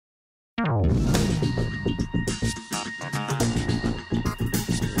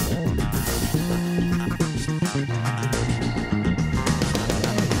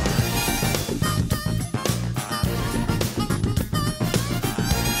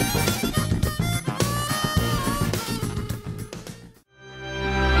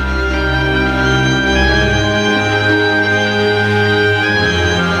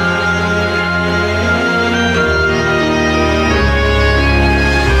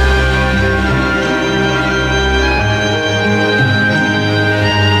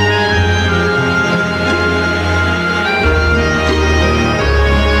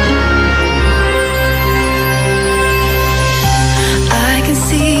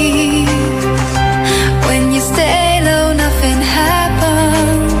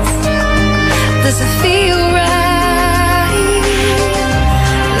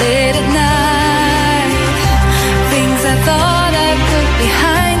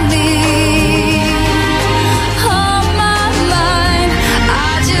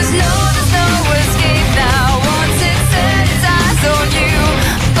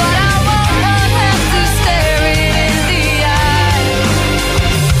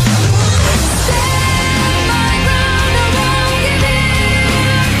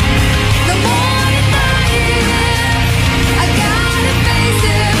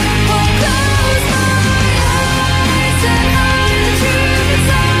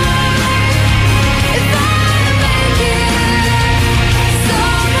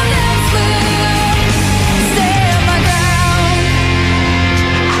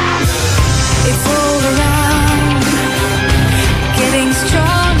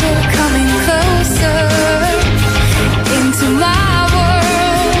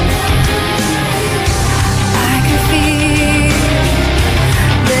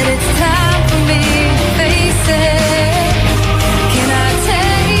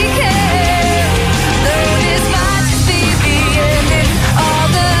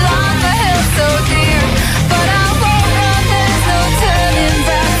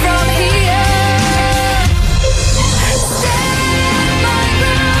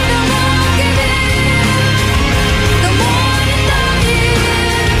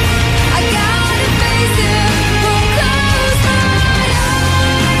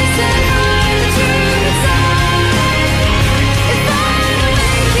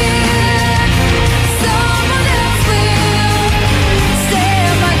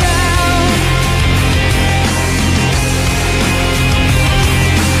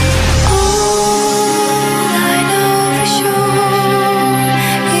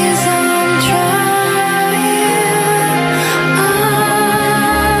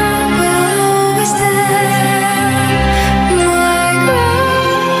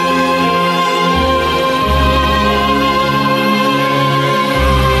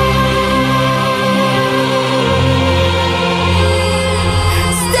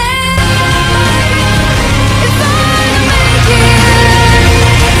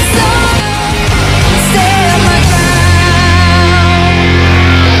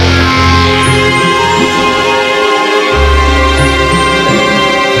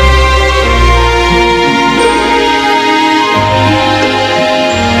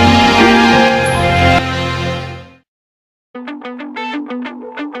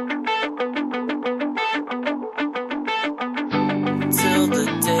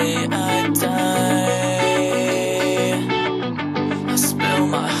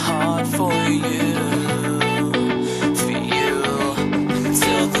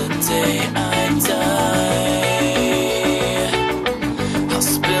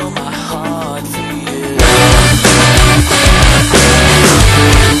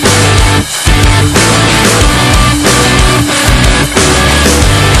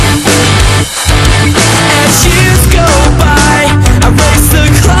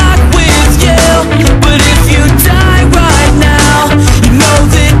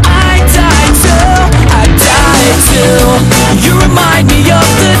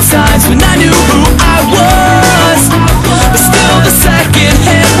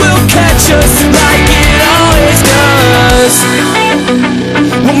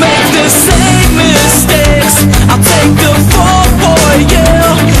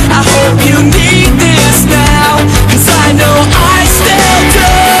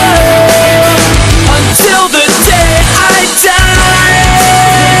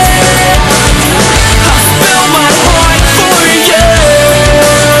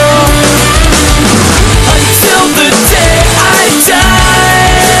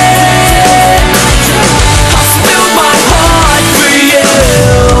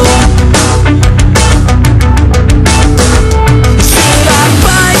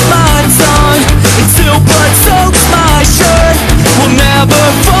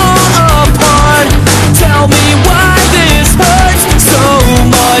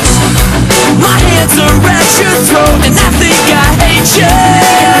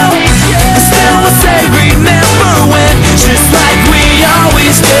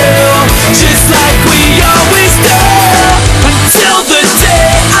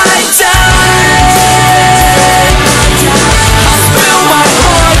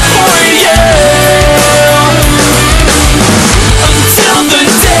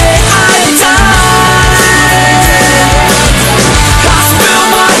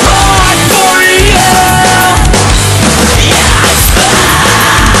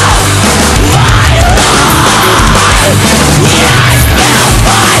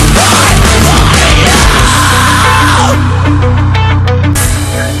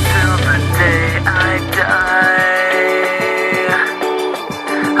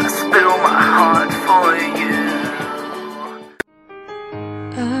I spill my heart for you.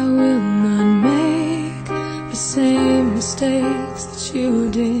 I will not make the same mistakes that you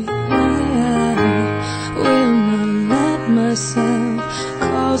did. I will not let myself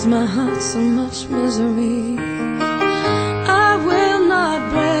cause my heart so much misery. I will not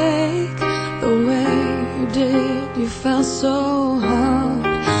break the way you did. You felt so hard.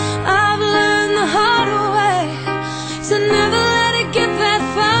 I've learned the hard way to never let it get that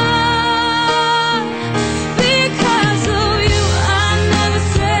far. Because of you, I never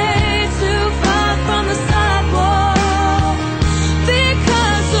strayed too far from the sidewalk.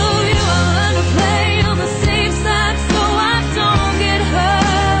 Because of you, I learned to play on the safe side so I don't get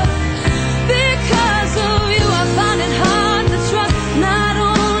hurt. Because of you, I find it hard to trust not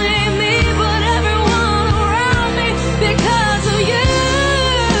only me but everyone around me. Because of you,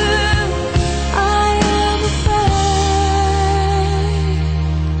 I am afraid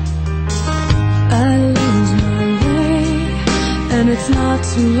I lose my way, and it's not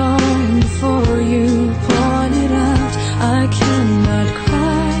too long before you point it out. I cannot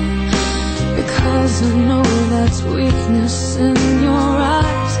cry because I know that's weakness in your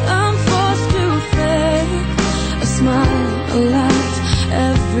eyes. I'm forced to fake a smile, a laugh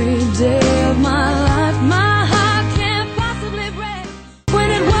every day of my life. My heart can't possibly break when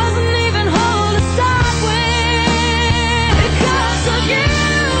it wasn't even whole to start with. Because of you,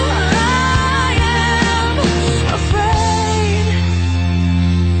 I am afraid.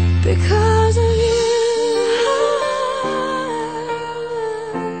 Because of you,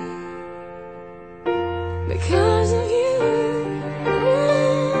 because of you.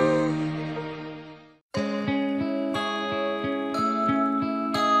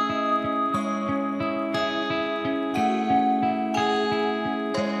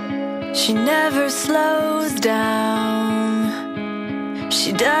 She never slows down.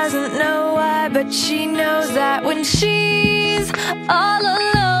 She doesn't know why, but she knows that when she's all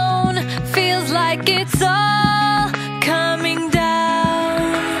alone, feels like it's all coming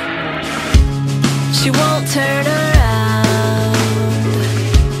down. She won't turn around.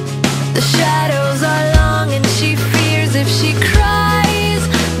 The shadow